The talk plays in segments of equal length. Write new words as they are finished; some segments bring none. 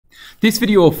This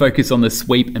video will focus on the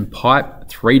sweep and pipe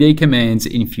 3D commands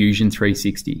in Fusion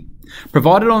 360.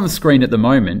 Provided on the screen at the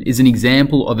moment is an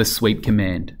example of a sweep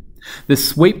command. The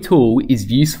sweep tool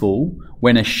is useful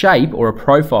when a shape or a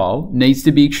profile needs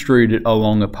to be extruded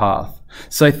along a path.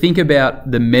 So think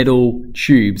about the metal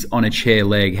tubes on a chair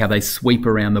leg, how they sweep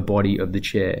around the body of the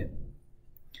chair.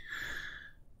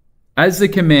 As the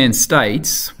command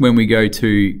states, when we go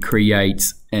to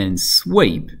create and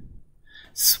sweep,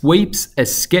 sweeps a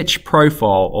sketch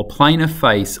profile or planar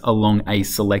face along a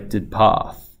selected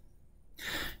path.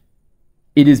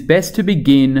 It is best to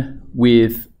begin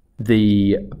with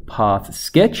the path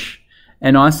sketch,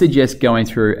 and I suggest going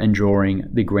through and drawing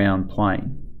the ground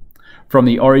plane from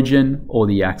the origin or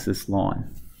the axis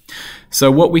line.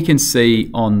 So what we can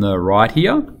see on the right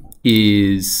here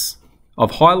is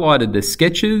I've highlighted the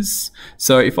sketches.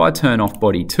 So if I turn off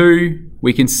body 2,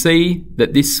 we can see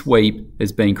that this sweep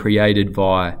has been created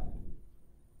via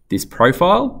this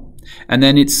profile, and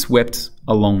then it's swept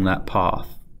along that path.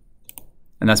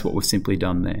 And that's what we've simply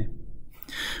done there.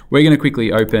 We're going to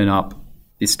quickly open up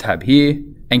this tab here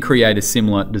and create a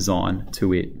similar design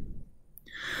to it.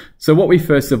 So what we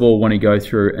first of all want to go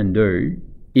through and do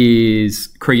is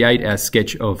create our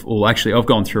sketch of, well actually I've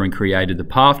gone through and created the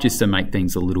path just to make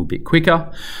things a little bit quicker.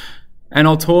 And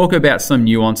I'll talk about some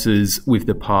nuances with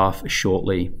the path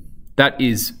shortly. That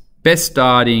is best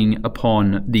starting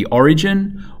upon the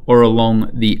origin or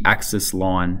along the axis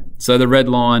line. So the red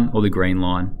line or the green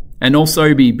line. And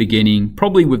also be beginning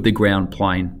probably with the ground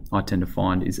plane, I tend to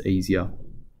find is easier.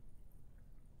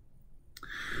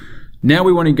 Now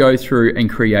we want to go through and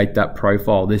create that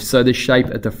profile, so the shape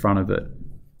at the front of it.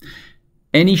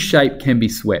 Any shape can be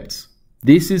swept.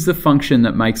 This is the function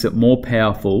that makes it more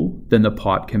powerful than the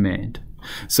pipe command.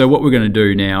 So what we're going to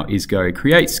do now is go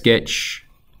create sketch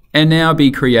and now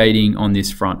be creating on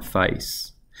this front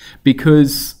face.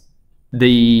 Because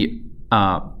the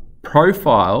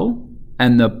profile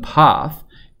and the path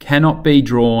cannot be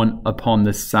drawn upon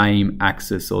the same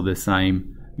axis or the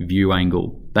same view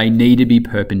angle. They need to be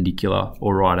perpendicular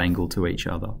or right angle to each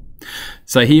other.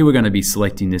 So here we're going to be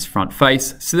selecting this front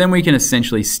face, so then we can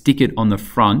essentially stick it on the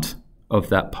front of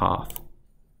that path.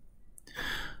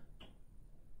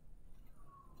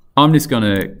 I'm just going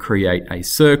to create a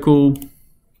circle.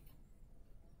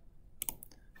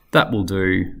 That will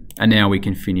do, and now we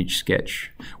can finish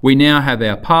sketch. We now have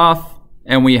our path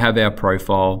and we have our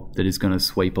profile that is going to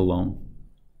sweep along.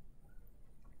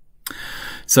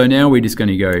 So now we're just going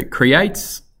to go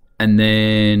create and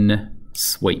then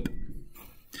sweep.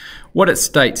 What it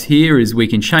states here is we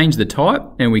can change the type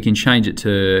and we can change it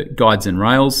to guides and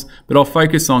rails, but I'll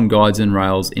focus on guides and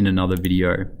rails in another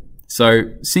video.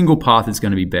 So single path is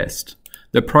going to be best.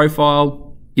 The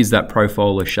profile is that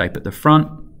profile or shape at the front,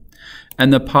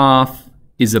 and the path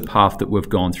is a path that we've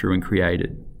gone through and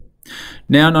created.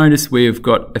 Now notice we've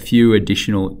got a few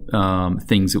additional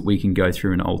things that we can go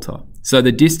through and alter. So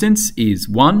the distance is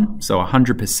 1, so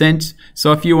 100%.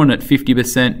 So if you want it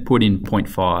 50%, put in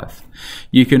 0.5.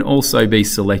 You can also be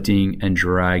selecting and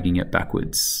dragging it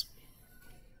backwards.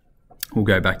 We'll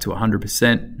go back to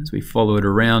 100% as we follow it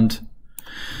around.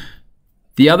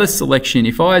 The other selection,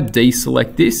 if I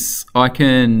deselect this, I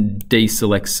can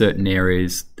deselect certain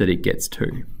areas that it gets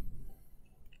to.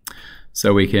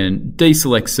 So we can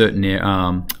deselect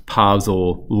certain paths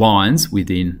or lines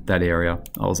within that area.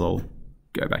 I'll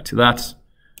go back to that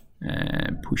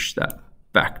and push that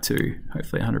back to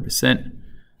hopefully 100%.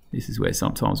 This is where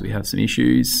sometimes we have some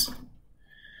issues.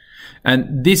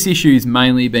 And this issue is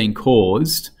mainly being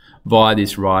caused by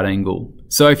this right angle.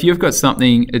 So if you've got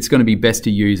something, it's going to be best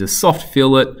to use a soft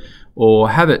fillet or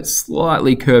have it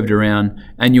slightly curved around,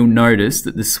 and you'll notice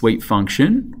that the sweep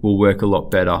function will work a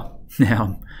lot better.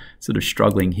 Now, sort of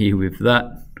struggling here with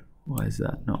that. Why is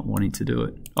that not wanting to do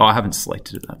it? Oh, I haven't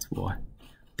selected it, that's why.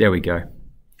 There we go.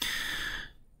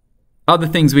 Other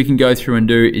things we can go through and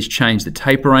do is change the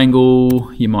taper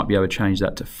angle. You might be able to change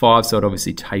that to 5, so it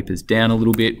obviously tapers down a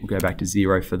little bit. We'll go back to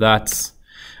 0 for that.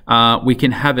 We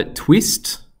can have it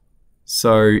twist,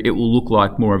 so it will look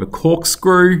like more of a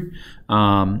corkscrew.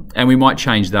 And we might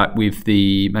change that with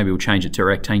maybe we'll change it to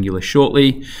rectangular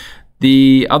shortly.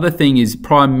 The other thing is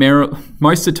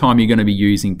most of the time you're going to be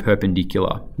using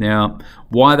perpendicular. Now,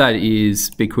 why that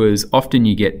is because often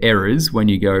you get errors when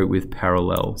you go with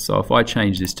parallel. So if I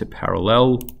change this to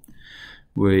parallel,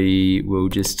 we will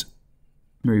just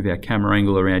move our camera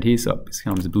angle around here so it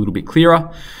becomes a little bit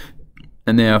clearer.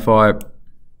 And now if I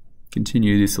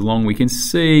continue this along, we can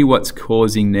see what's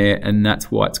causing there, and that's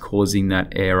why it's causing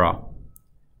that error,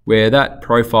 where that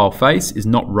profile face is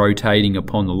not rotating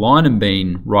upon the line and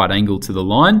being right angled to the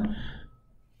line.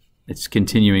 it's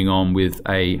continuing on with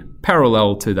a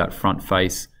parallel to that front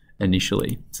face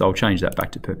initially. So I'll change that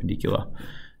back to perpendicular.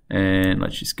 And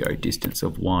let's just go distance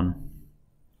of 1.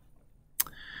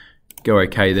 Go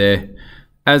OK there.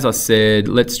 As I said,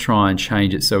 let's try and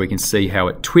change it so we can see how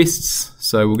it twists.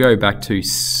 So we'll go back to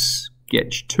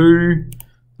sketch 2.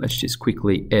 Let's just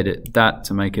quickly edit that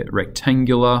to make it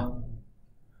rectangular.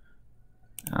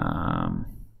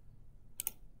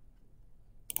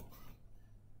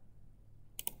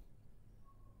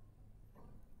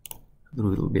 A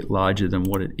little bit larger than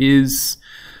what it is.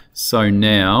 So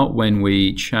now when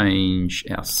we change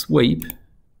our sweep,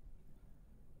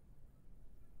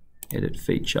 edit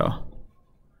feature,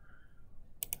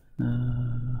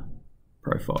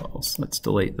 profiles, let's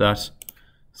delete that.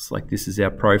 Select this is our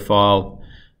profile,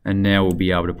 and now we'll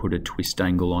be able to put a twist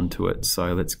angle onto it.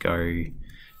 So let's go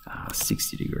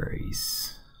 60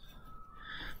 degrees.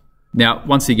 Now,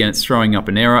 once again, it's throwing up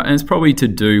an error, and it's probably to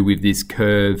do with this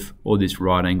curve or this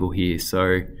right angle here.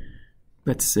 So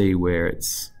let's see where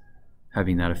it's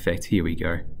having that effect. Here we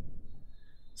go.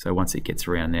 So once it gets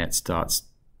around there, it starts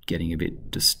getting a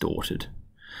bit distorted.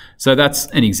 So that's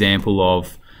an example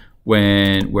of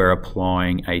when we're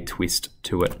applying a twist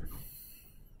to it.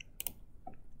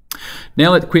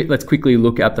 Now let's quickly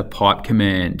look at the pipe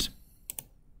command.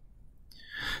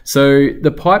 So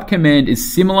the pipe command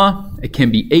is similar. It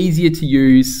can be easier to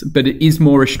use, but it is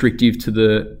more restrictive to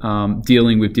the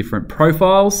dealing with different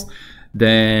profiles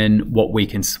than what we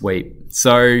can sweep.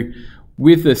 So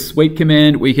with the sweep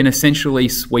command, we can essentially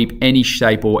sweep any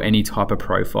shape or any type of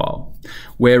profile.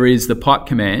 Whereas the pipe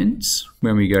commands,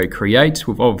 when we go create,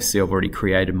 I've already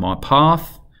created my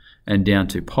path, and down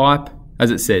to pipe, as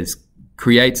it says,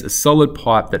 creates a solid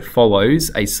pipe that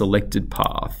follows a selected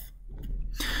path.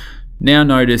 Now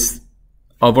notice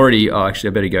I've already,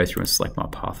 actually I better go through and select my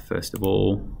path first of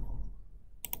all.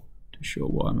 Not sure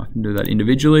why I'm not going to do that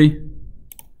individually,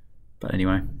 but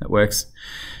anyway, that works.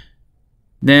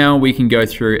 Now we can go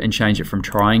through and change it from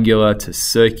triangular to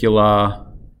circular.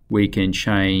 We can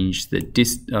change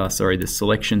the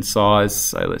selection size.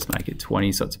 So let's make it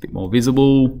 20 so it's a bit more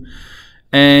visible.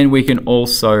 And we can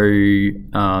also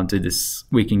do this.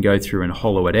 We can go through and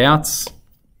hollow it out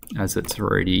as it's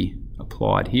already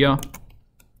applied here.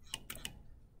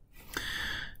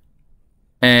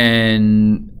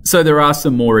 And so there are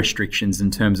some more restrictions in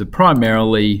terms of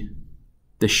primarily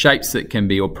the shapes that can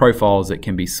be, or profiles that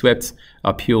can be swept,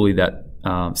 are purely that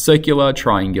circular,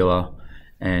 triangular,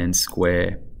 and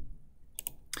square.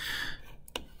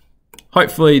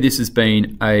 Hopefully this has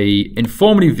been an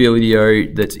informative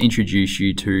video that's introduced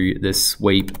you to the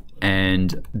sweep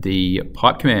and the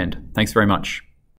pipe command. Thanks very much.